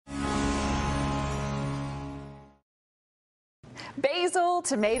Basil,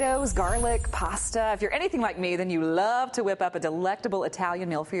 tomatoes, garlic, pasta. If you're anything like me, then you love to whip up a delectable Italian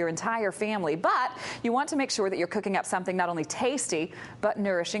meal for your entire family. But you want to make sure that you're cooking up something not only tasty, but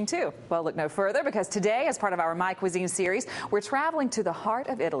nourishing too. Well, look no further, because today, as part of our My Cuisine series, we're traveling to the heart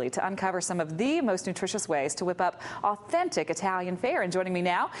of Italy to uncover some of the most nutritious ways to whip up authentic Italian fare. And joining me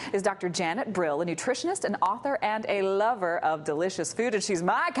now is Dr. Janet Brill, a nutritionist, an author, and a lover of delicious food. And she's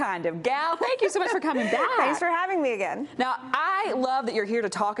my kind of gal. Thank you so much for coming back. Thanks for having me again. Now, I love that you're here to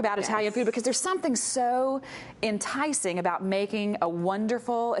talk about Italian food, because there's something so enticing about making a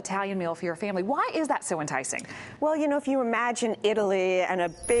wonderful Italian meal for your family. Why is that so enticing? Well, you know, if you imagine Italy and a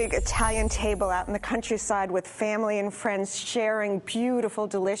big Italian table out in the countryside with family and friends sharing beautiful,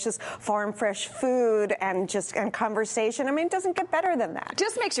 delicious, farm fresh food and conversation, I mean, it doesn't get better than that.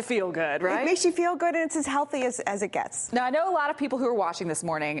 Just makes you feel good, right? It makes you feel good, and it's as healthy as it gets. Now, I know a lot of people who are watching this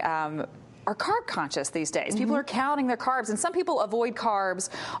morning are carb conscious these days. People are counting their carbs, and some people avoid carbs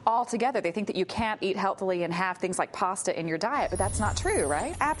altogether. They think that you can't eat healthily and have things like pasta in your diet, but that's not true,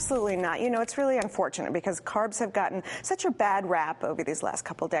 right? Absolutely not. You know, it's really unfortunate because carbs have gotten such a bad rap over these last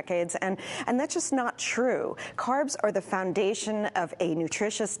couple decades, and that's just not true. Carbs are the foundation of a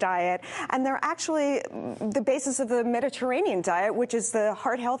nutritious diet, and they're actually the basis of the Mediterranean diet, which is the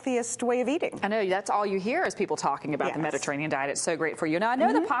heart-healthiest way of eating. I know, that's all you hear is people talking about the Mediterranean diet. It's so great for you. Now, I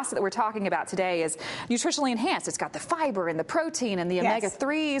know the pasta that we're talking about today is nutritionally enhanced. It's got the fiber and the protein and the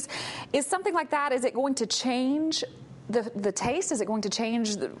omega-3s. Is something like that, is it going to change the taste? Is it going to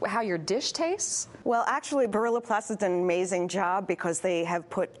change how your dish tastes? Well, actually, Barilla Plus has done an amazing job because they have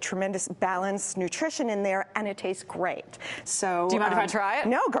put tremendous balanced nutrition in there, and it tastes great. So, do you mind if I try it?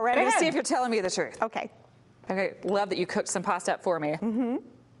 No, go right ahead. Let's see if you're telling me the truth. Okay. Okay, love that you cooked some pasta up for me.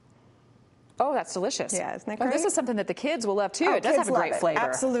 Oh, that's delicious. Yeah, isn't that great? Oh, this is something that the kids will love too. It does have a great flavor.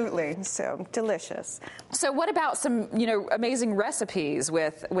 Absolutely. So delicious. So what about some, amazing recipes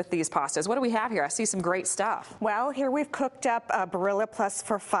with these pastas? What do we have here? I see some great stuff. Well, here we've cooked up Barilla Plus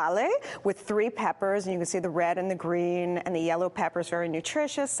farfalle with 3 peppers, and you can see the red and the green and the yellow peppers, very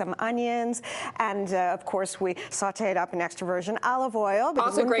nutritious, some onions, and of course we sauteed up an extra virgin olive oil.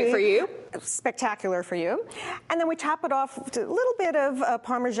 Also great for you. Spectacular for you. And then we top it off with a little bit of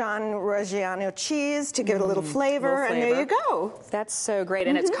Parmesan Reggiano cheese to give it a little flavor, and there you go. That's so great,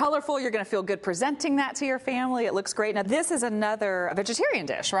 and it's colorful. You're going to feel good presenting that to your family. It looks great. Now, this is another vegetarian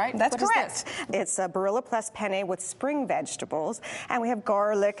dish, right? That's correct. It's a Barilla Plus penne with spring vegetables, and we have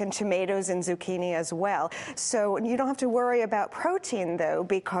garlic and tomatoes and zucchini as well. So you don't have to worry about protein, though,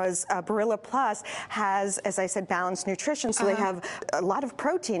 because Barilla Plus has, as I said, balanced nutrition, so they have a lot of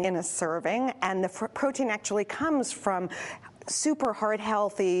protein in a serving, and the protein actually comes from super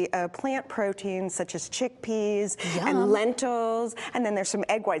heart-healthy plant proteins such as chickpeas and lentils, and then there's some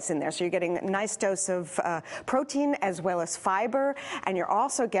egg whites in there, so you're getting a nice dose of protein as well as fiber, and you're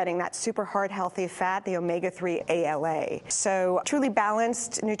also getting that super heart-healthy fat, the omega-3 ALA. So truly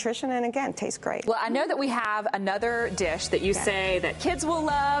balanced nutrition, and again, tastes great. Well, I know that we have another dish that you say that kids will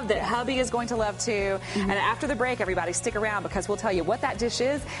love, that hubby is going to love too, and after the break, everybody stick around, because we'll tell you what that dish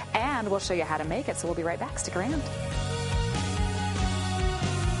is, and we'll show you how to make it, so we'll be right back. Stick around.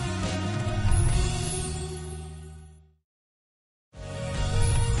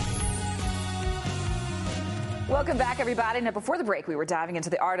 Welcome back, everybody. Now, before the break, we were diving into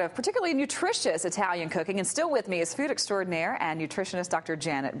the art of particularly nutritious Italian cooking, and still with me is food extraordinaire and nutritionist Dr.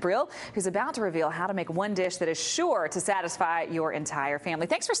 Janet Brill, who's about to reveal how to make one dish that is sure to satisfy your entire family.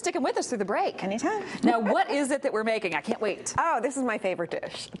 Thanks for sticking with us through the break. Anytime. Now, what is it that we're making? I can't wait. Oh, this is my favorite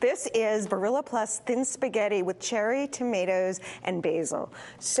dish. This is Barilla Plus thin spaghetti with cherry, tomatoes, and basil.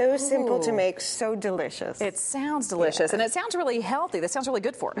 So simple to make, so delicious. It sounds delicious, and it sounds really healthy. That sounds really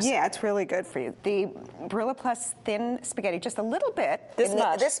good for us. Yeah, it's really good for you. The Barilla Plus thin spaghetti, just a little bit,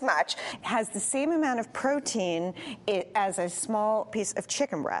 this much, has the same amount of protein as a small piece of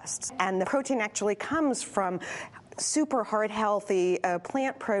chicken breast. And the protein actually comes from super heart-healthy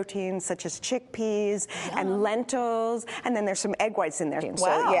plant proteins such as chickpeas and lentils, and then there's some egg whites in there. Wow.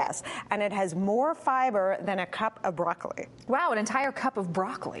 So, yes, and it has more fiber than a cup of broccoli. Wow, an entire cup of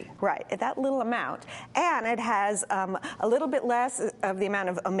broccoli. Right, that little amount. And it has a little bit less of the amount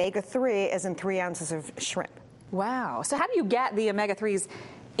of omega-3 as in 3 ounces of shrimp. Wow. So how do you get the omega-3s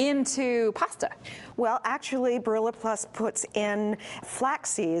into pasta? Well, actually, Barilla Plus puts in flax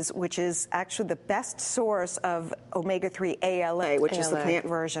seeds, which is actually the best source of omega-3 ALA, which is the plant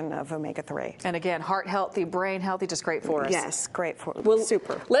version of omega-3. And again, heart healthy, brain healthy, just great for us. Yes, great for well,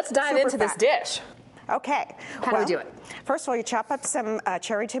 super. Let's dive into this dish. Okay. How do we do it? First of all, you chop up some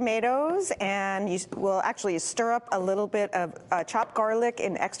cherry tomatoes, and you stir up a little bit of chopped garlic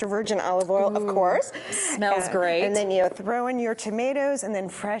in extra virgin olive oil, of course. Smells great. And then you throw in your tomatoes, and then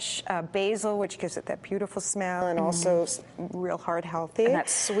fresh basil, which gives it that beautiful smell, and also real heart healthy. And that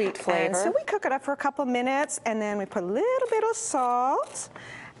sweet flavor. And so we cook it up for a couple of minutes, and then we put a little bit of salt.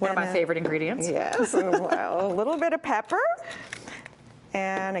 One of my favorite ingredients. Yes, and a little bit of pepper.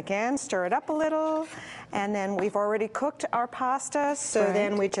 And again, stir it up a little. And then we've already cooked our pasta, so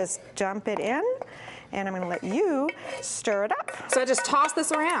then we just dump it in. And I'm going to let you stir it up. So I just toss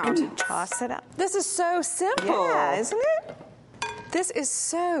this around. Toss it up. This is so simple. Yeah, isn't it? This is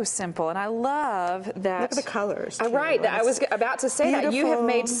so simple, and I love that. Look at the colors. Right, I was about to say that you have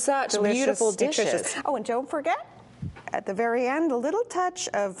made such beautiful dishes. Nutritious. Oh, and don't forget, at the very end, a little touch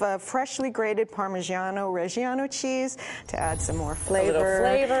of freshly grated Parmigiano Reggiano cheese to add some more flavor. A little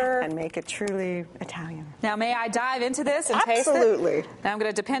flavor. And make it truly Italian. Now, may I dive into this and taste it? Absolutely. Now, I'm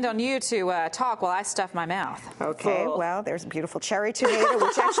going to depend on you to talk while I stuff my mouth. Okay, well, there's a beautiful cherry tomato,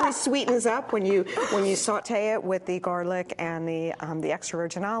 which actually sweetens up when you saute it with the garlic and the extra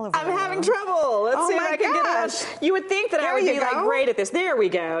virgin olive oil. I'm having trouble. Let's see if I can get it on. You would think that I would be like great at this. There we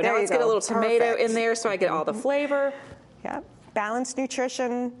go. Now let's get a little tomato in there so I get all the flavor. Yeah, balanced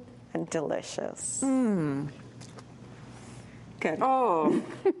nutrition and delicious. Good. Oh,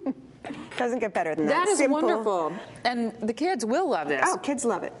 doesn't get better than that. That is Simple. wonderful. And the kids will love this. Oh, kids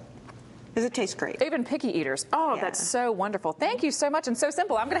love it. Does it taste great? Even picky eaters. Oh, Yeah. that's so wonderful. Thank you so much and so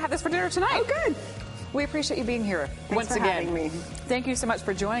simple. I'm going to have this for dinner tonight. Oh, good. We appreciate you being here once for again. having me. Thank you so much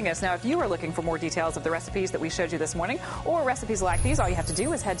for joining us. Now, if you are looking for more details of the recipes that we showed you this morning or recipes like these, all you have to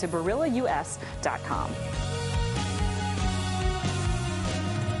do is head to BarillaUS.com.